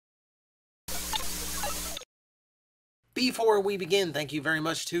Before we begin, thank you very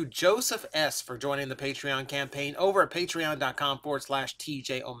much to Joseph S. for joining the Patreon campaign over at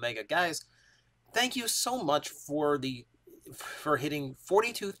patreon.com/TJOmega. Guys, thank you so much for hitting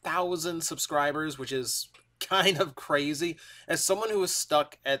 42,000 subscribers, which is kind of crazy. As someone who was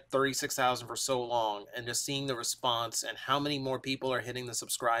stuck at 36,000 for so long, and just seeing the response and how many more people are hitting the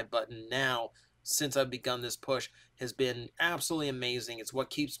subscribe button now since I've begun this push has been absolutely amazing. It's what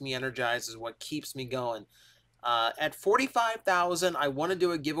keeps me energized, is what keeps me going. At 45,000, I want to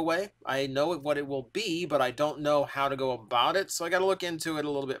do a giveaway. I know what it will be, but I don't know how to go about it, so I got to look into it a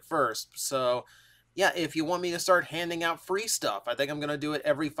little bit first. So, yeah, if you want me to start handing out free stuff, I think I'm going to do it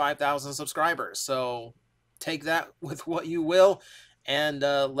every 5,000 subscribers. So, take that with what you will, and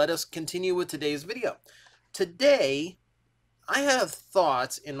let us continue with today's video. Today, I have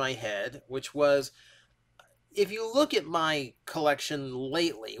thoughts in my head, which was, if you look at my collection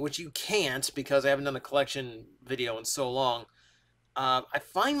lately, which you can't because I haven't done a collection video in so long, I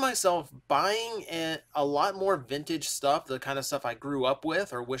find myself buying a lot more vintage stuff, the kind of stuff I grew up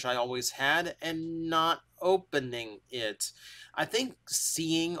with or wish I always had, and not opening it. I think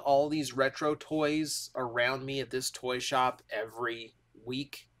seeing all these retro toys around me at this toy shop every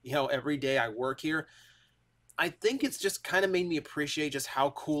week, every day I work here, I think it's just kind of made me appreciate just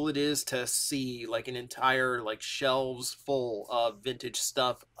how cool it is to see like an entire shelves full of vintage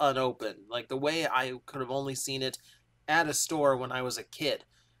stuff unopened, like the way I could have only seen it at a store when I was a kid.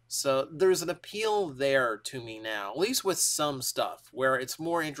 So there's an appeal there to me now, at least with some stuff where it's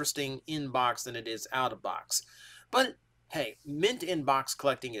more interesting in box than it is out of box. But hey, mint in box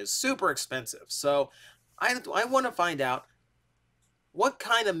collecting is super expensive, so I want to find out what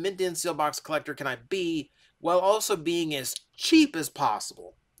kind of mint in seal box collector can I be while also being as cheap as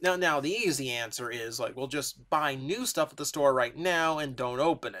possible. Now the easy answer is well, just buy new stuff at the store right now and don't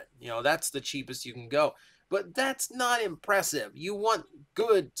open it. That's the cheapest you can go. But that's not impressive. You want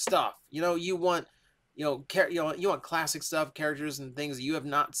good stuff. You want you want classic stuff, characters and things that you have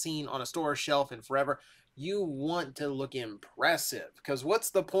not seen on a store shelf in forever. You want to look impressive, because what's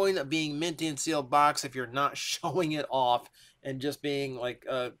the point of being mint in sealed box if you're not showing it off and just being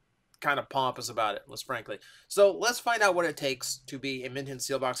kind of pompous about it, frankly. So let's find out what it takes to be a mint in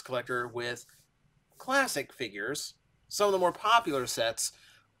seal box collector with classic figures, some of the more popular sets,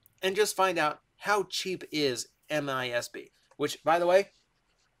 and just find out how cheap is MISB. Which, by the way,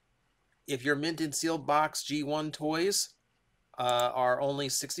 if your mint in sealed box G1 toys are only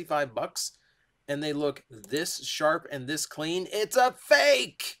 65 bucks and they look this sharp and this clean, it's a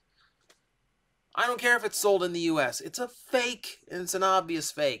fake! I don't care if it's sold in the US. It's a fake, and it's an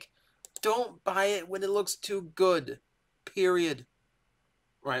obvious fake. Don't buy it when it looks too good. Period.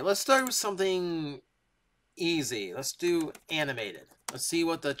 Right, let's start with something easy. Let's do animated. Let's see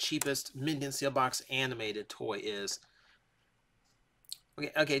what the cheapest mint in seal box animated toy is.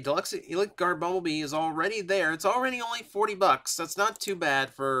 Okay, Deluxe Elite Guard Bumblebee is already there. It's already only 40 bucks. That's not too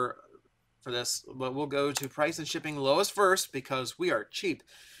bad for this, but we'll go to price and shipping lowest first because we are cheap.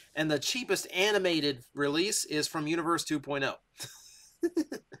 And the cheapest animated release is from Universe 2.0.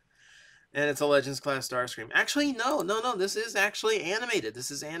 And it's a Legends class Starscream. Actually, no. This is actually animated.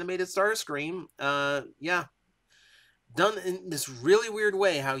 This is animated Starscream. Yeah. Done in this really weird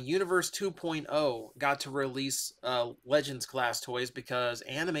way, how Universe 2.0 got to release Legends class toys because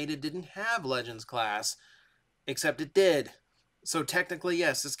animated didn't have Legends class, except it did. So technically,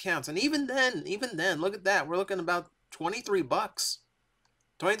 yes, this counts. And even then, look at that. We're looking about 23 bucks.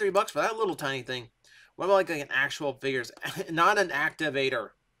 23 bucks for that little tiny thing. What about like an actual figures? Not an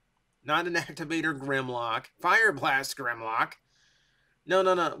activator. Not an activator Grimlock. Fire Blast Grimlock.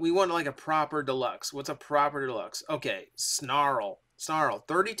 No. We want like a proper deluxe. What's a proper deluxe? Okay, Snarl.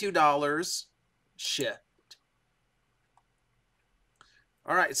 $32. Shit.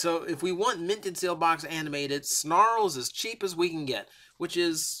 Alright, so if we want mint in seal box animated, Snarl's as cheap as we can get, which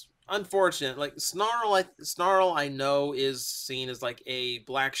is unfortunate. Like Snarl I know is seen as like a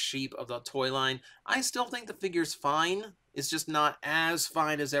black sheep of the toy line. I still think the figure's fine. It's just not as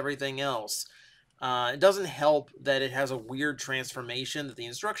fine as everything else. It doesn't help that it has a weird transformation that the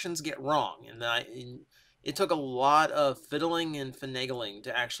instructions get wrong, and it took a lot of fiddling and finagling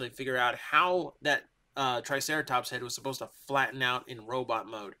to actually figure out how that Triceratops head was supposed to flatten out in robot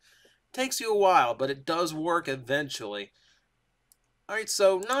mode. Takes you a while, but it does work eventually. Alright,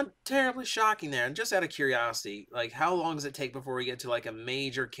 so not terribly shocking there. And just out of curiosity, how long does it take before we get to a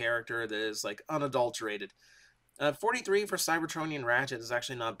major character that is unadulterated? 43 for Cybertronian Ratchet is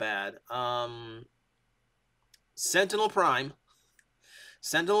actually not bad. Sentinel Prime,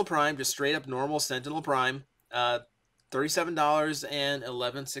 just straight up normal Sentinel Prime, $37 and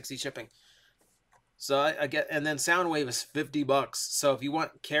 $11.60 shipping. So I get, and then Soundwave is $50. So if you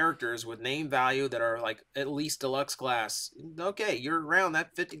want characters with name value that are like at least deluxe class, okay, you're around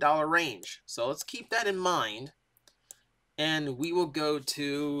that $50 range. So let's keep that in mind. And we will go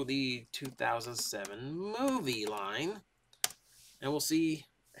to the 2007 movie line, and we'll see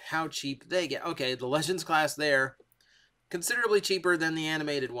how cheap they get. Okay, the Legends class there, considerably cheaper than the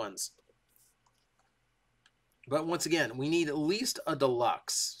animated ones. But once again, we need at least a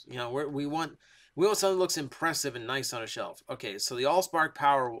deluxe. You know, we want something that looks impressive and nice on a shelf. Okay, so the Allspark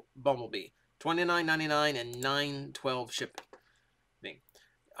Power Bumblebee, $29.99 and $9.12 shipping.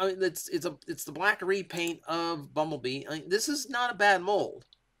 I mean, it's the black repaint of Bumblebee. I mean, this is not a bad mold.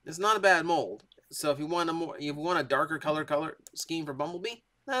 It's not a bad mold. So if you want a darker color scheme for Bumblebee,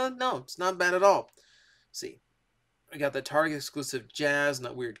 no, it's not bad at all. Let's see, I got the Target exclusive Jazz, and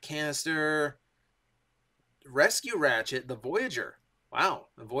that weird canister. Rescue Ratchet, the Voyager. Wow,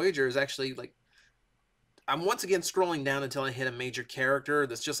 the Voyager is actually like. I'm once again scrolling down until I hit a major character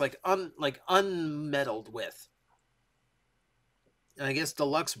that's just like unmeddled with. And I guess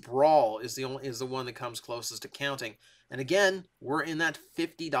Deluxe Brawl is the one that comes closest to counting. And again, we're in that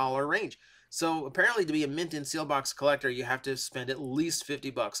 $50 range. So apparently, to be a mint in seal box collector, you have to spend at least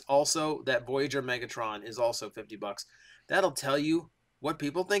 $50. Also, that Voyager Megatron is also $50. That'll tell you what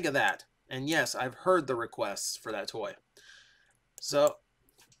people think of that. And yes, I've heard the requests for that toy. So,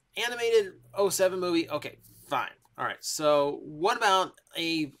 animated 07 movie, okay, fine. All right, so what about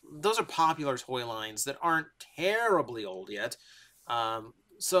those are popular toy lines that aren't terribly old yet.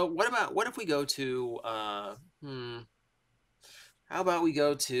 So what if we go to, how about we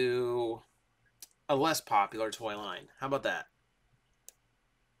go to a less popular toy line? How about that?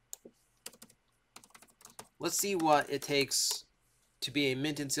 Let's see what it takes to be a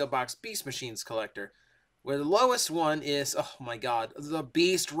mint and seal box Beast Machines collector. Where the lowest one is, oh my god, the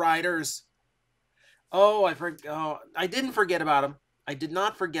Beast Riders. Oh, I didn't forget about them. I did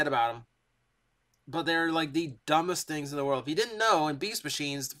not forget about them. But they're like the dumbest things in the world. If you didn't know, in Beast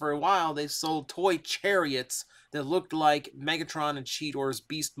Machines, for a while, they sold toy chariots that looked like Megatron and Cheetor's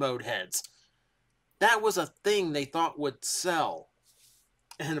Beast Mode heads. That was a thing they thought would sell.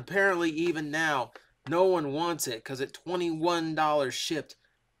 And apparently, even now, no one wants it because at $21 shipped,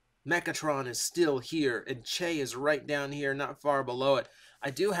 Mechatron is still here, and Che is right down here, not far below it. I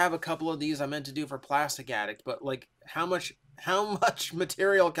do have a couple of these I meant to do for Plastic Addict, but like, how much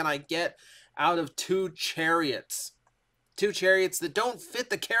material can I get out of two chariots? Two chariots that don't fit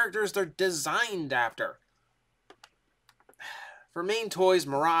the characters they're designed after. For main toys,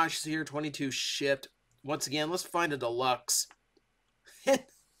 Mirage is here, 22 shipped. Once again, let's find a deluxe.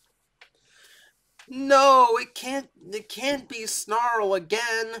 No, it can't be Snarl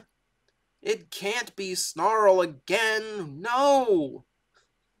again. It can't be Snarl again. No.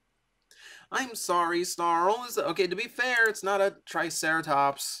 I'm sorry, Snarl. Okay, to be fair, it's not a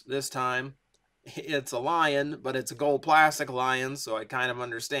Triceratops this time. It's a lion, but it's a gold plastic lion, so I kind of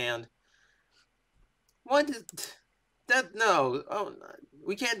understand. What is that? No. Oh,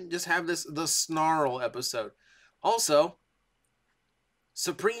 we can't just have the Snarl episode. Also,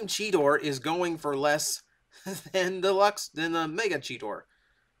 Supreme Cheetor is going for less than the Mega Cheetor.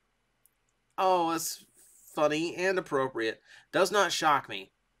 Oh, that's funny and appropriate. Does not shock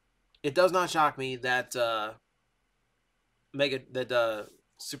me. It does not shock me that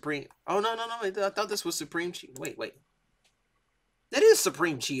Supreme. Oh no. I thought this was Supreme. Wait. That is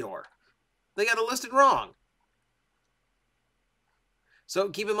Supreme Cheetor. They got it listed wrong. So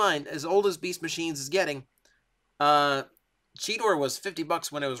keep in mind, as old as Beast Machines is getting, Cheetor was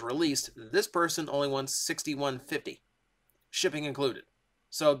 $50 when it was released. This person only wants $61.50, shipping included.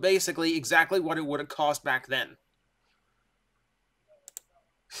 So basically, exactly what it would have cost back then.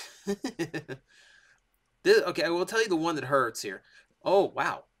 Okay, I will tell you the one that hurts here. Oh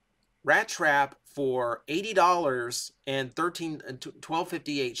wow, Rat Trap for $80 and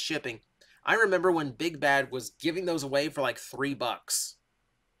 $12.58 shipping. I remember when Big Bad was giving those away for like $3.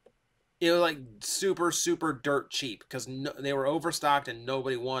 It was like super dirt cheap because they were overstocked and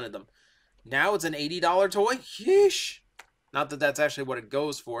nobody wanted them. Now it's an $80 toy. Yeesh. Not that that's actually what it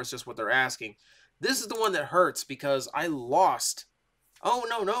goes for. It's just what they're asking. This is the one that hurts because I lost. Oh,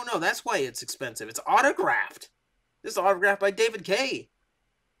 no. That's why it's expensive. It's autographed. This is autographed by David K.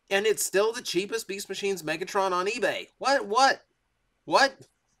 And it's still the cheapest Beast Machines Megatron on eBay. What?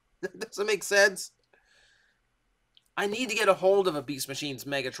 That doesn't make sense. I need to get a hold of a Beast Machines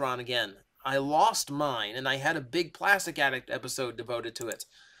Megatron again. I lost mine, and I had a big Plastic Addict episode devoted to it.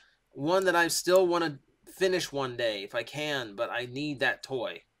 One that I still want to finish one day if I can, but I need that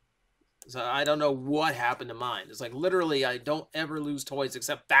toy. So I don't know what happened to mine. It's like literally I don't ever lose toys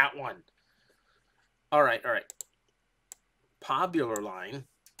except that one. All right, all right. Popular line.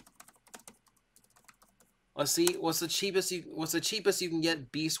 Let's see. What's the cheapest you can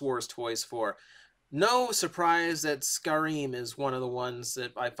get Beast Wars toys for? No surprise that Skyrim is one of the ones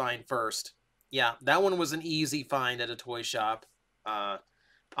that I find first. Yeah, that one was an easy find at a toy shop.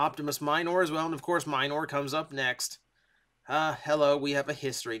 Optimus Minor as well, and of course Minor comes up next. Hello, we have a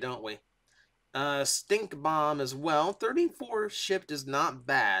history, don't we? Stink Bomb as well. 34 shipped is not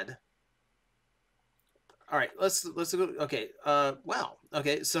bad. All right, let's go. Okay, well,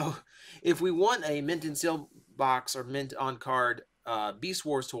 okay. So, if we want a mint and seal box or mint on card Beast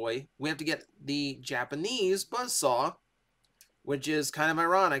Wars toy, we have to get the Japanese Buzzsaw, which is kind of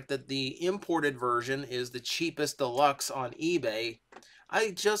ironic that the imported version is the cheapest deluxe on eBay.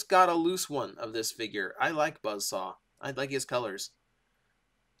 I just got a loose one of this figure. I like Buzzsaw. I like his colors.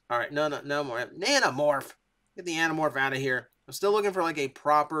 All right, no more Nanomorph. Get the Animorph out of here. I'm still looking for like a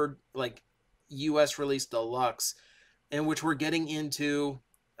proper like U.S. release deluxe, in which we're getting into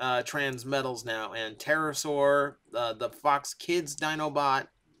Transmetals now, and Pterosaur, the Fox Kids Dinobot.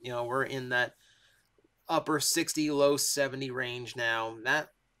 You know, we're in that upper 60, low 70 range now.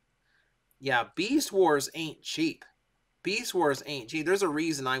 Yeah, Beast Wars ain't cheap. Beast Wars ain't cheap. There's a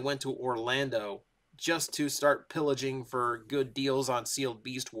reason I went to Orlando just to start pillaging for good deals on sealed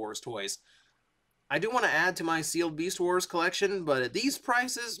Beast Wars toys. I do want to add to my sealed Beast Wars collection, but at these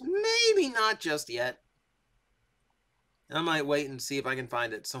prices, maybe not just yet. I might wait and see if I can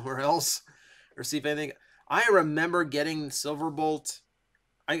find it somewhere else, or see if anything. I remember getting Silverbolt.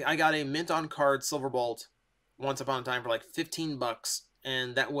 I got a mint on card Silverbolt once upon a time for like 15 bucks,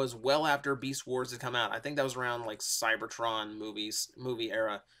 and that was well after Beast Wars had come out. I think that was around like Cybertron movie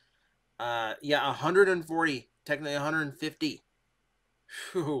era. Yeah, 140, technically 150.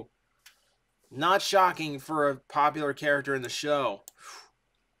 Whew. Not shocking for a popular character in the show.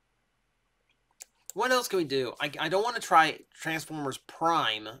 What else can we do? I don't want to try Transformers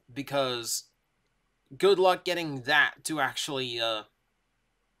Prime because good luck getting that to actually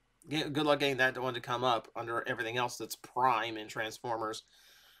good luck getting that one to come up under everything else that's Prime in Transformers.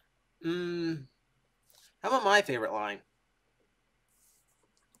 How about my favorite line?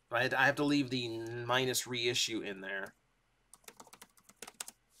 I have to leave the minus reissue in there.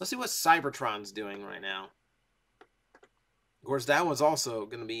 Let's see what Cybertron's doing right now. Of course, that one's also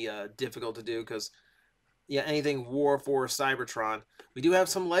going to be difficult to do because, yeah, anything War for Cybertron. We do have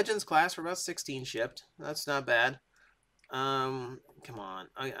some Legends class for about 16 shipped. That's not bad. Come on.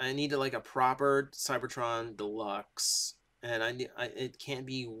 I need like a proper Cybertron Deluxe. And it can't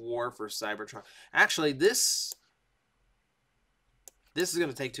be War for Cybertron. Actually, this is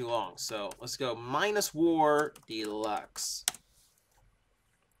going to take too long. So let's go minus War Deluxe.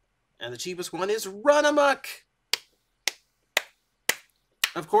 And the cheapest one is Run Amok.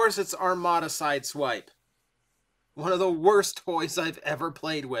 Of course, it's Armada Sideswipe. One of the worst toys I've ever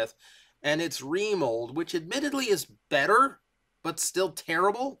played with. And it's remold, which admittedly is better, but still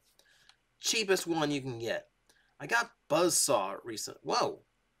terrible. Cheapest one you can get. I got Buzzsaw recent. Whoa.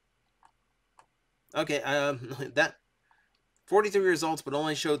 Okay, that 43 results, but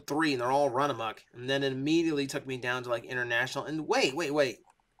only showed 3, and they're all Run Amok. And then it immediately took me down to like international. And wait.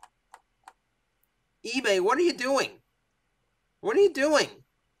 eBay, what are you doing? What are you doing?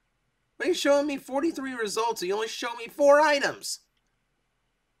 Why are you showing me 43 results and you only show me 4 items?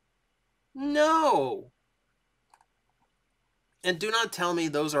 No. And do not tell me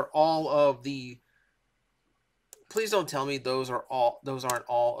those are all of the... Please don't tell me those aren't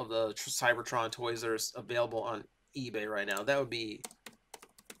all of the Cybertron toys that are available on eBay right now. That would be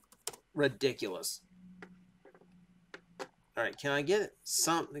ridiculous. All right, can I get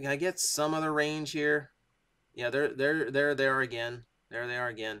some other range here? Yeah, there they are again. There they are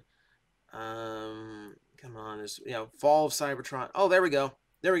again. Come on, there's Fall of Cybertron. Oh, there we go.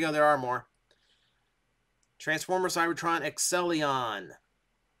 There we go. There are more. Transformer Cybertron Excellion.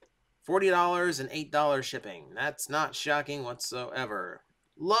 $40 and $8 shipping. That's not shocking whatsoever.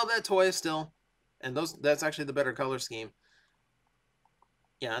 Love that toy still. And that's actually the better color scheme.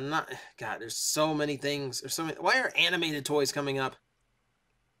 Yeah, I'm not... God, there's so many things. There's so many... Why are animated toys coming up?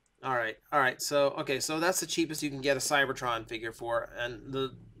 Alright. So, okay, so that's the cheapest you can get a Cybertron figure for. And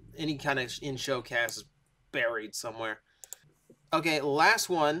any kind of in-show cast is buried somewhere. Okay, last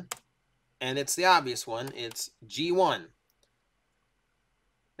one. And it's the obvious one. It's G1.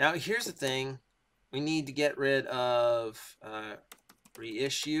 Now, here's the thing. We need to get rid of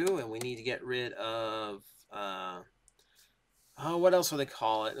reissue, and we need to get rid of... oh, what else would they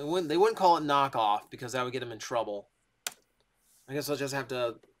call it? They wouldn't call it knockoff, because that would get them in trouble. I guess I'll just have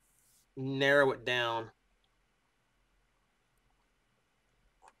to narrow it down.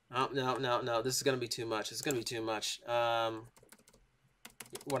 Oh, no, no, no. This is going to be too much. It's going to be too much.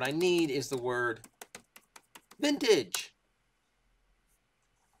 What I need is the word vintage.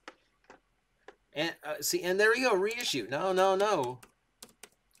 And see, and there we go. Reissue. No, no, no.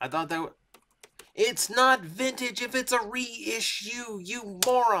 I thought that would... It's not vintage if it's a reissue, you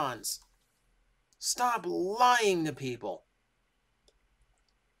morons. Stop lying to people.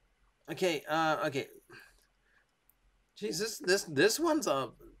 Okay, okay. Jeez, this one's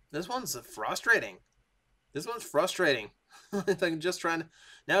frustrating. This one's frustrating. I'm just trying to...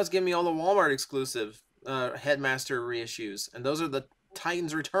 Now it's giving me all the Walmart exclusive Headmaster reissues, and those are the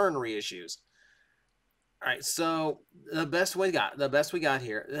Titans Return reissues. All right, so the best we got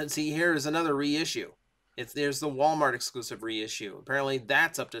here. And see, here is another reissue. There's the Walmart exclusive reissue. Apparently,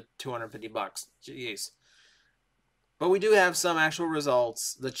 that's up to $250. Jeez. But we do have some actual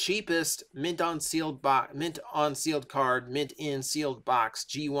results. The cheapest mint on sealed card, mint in sealed box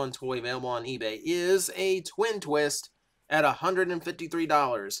G1 toy available on eBay is a Twin Twist at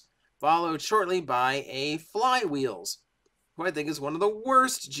 $153, followed shortly by a Flywheels, who I think is one of the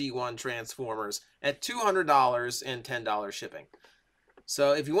worst G1 Transformers, at $200 and $10 shipping.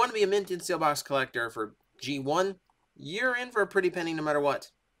 So if you want to be a mint in sealed box collector for G1, you're in for a pretty penny no matter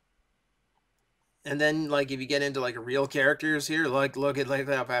what. And then, like, if you get into, like, real characters here, like, look at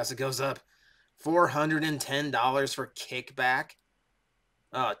how fast it goes up. $410 for Kickback.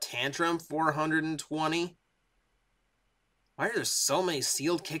 Tantrum, $420. Why are there so many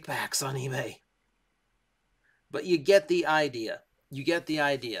sealed Kickbacks on eBay? But you get the idea. You get the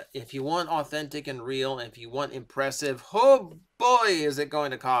idea. If you want authentic and real, and if you want impressive, oh boy, is it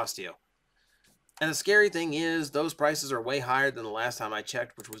going to cost you. And the scary thing is, those prices are way higher than the last time I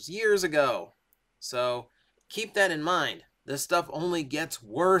checked, which was years ago. So keep that in mind. This stuff only gets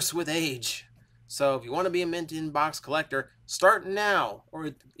worse with age. So if you want to be a mint in box collector, start now,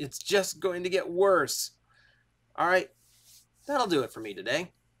 or it's just going to get worse. All right, that'll do it for me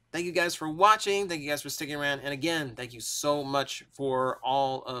today. Thank you guys for watching. Thank you guys for sticking around. And again, thank you so much for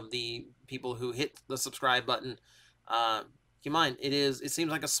all of the people who hit the subscribe button. Keep in mind, it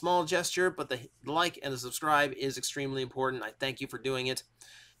seems like a small gesture, but the like and the subscribe is extremely important. I thank you for doing it.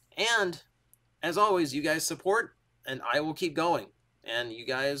 And as always, you guys support, and I will keep going. And you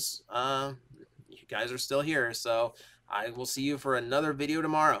guys are still here, so I will see you for another video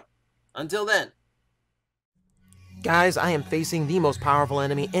tomorrow. Until then. Guys, I am facing the most powerful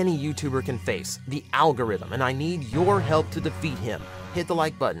enemy any YouTuber can face, the algorithm, and I need your help to defeat him. Hit the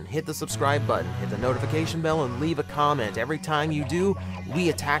like button, hit the subscribe button, hit the notification bell, and leave a comment. Every time you do, we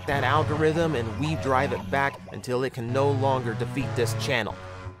attack that algorithm and we drive it back until it can no longer defeat this channel.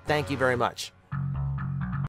 Thank you very much.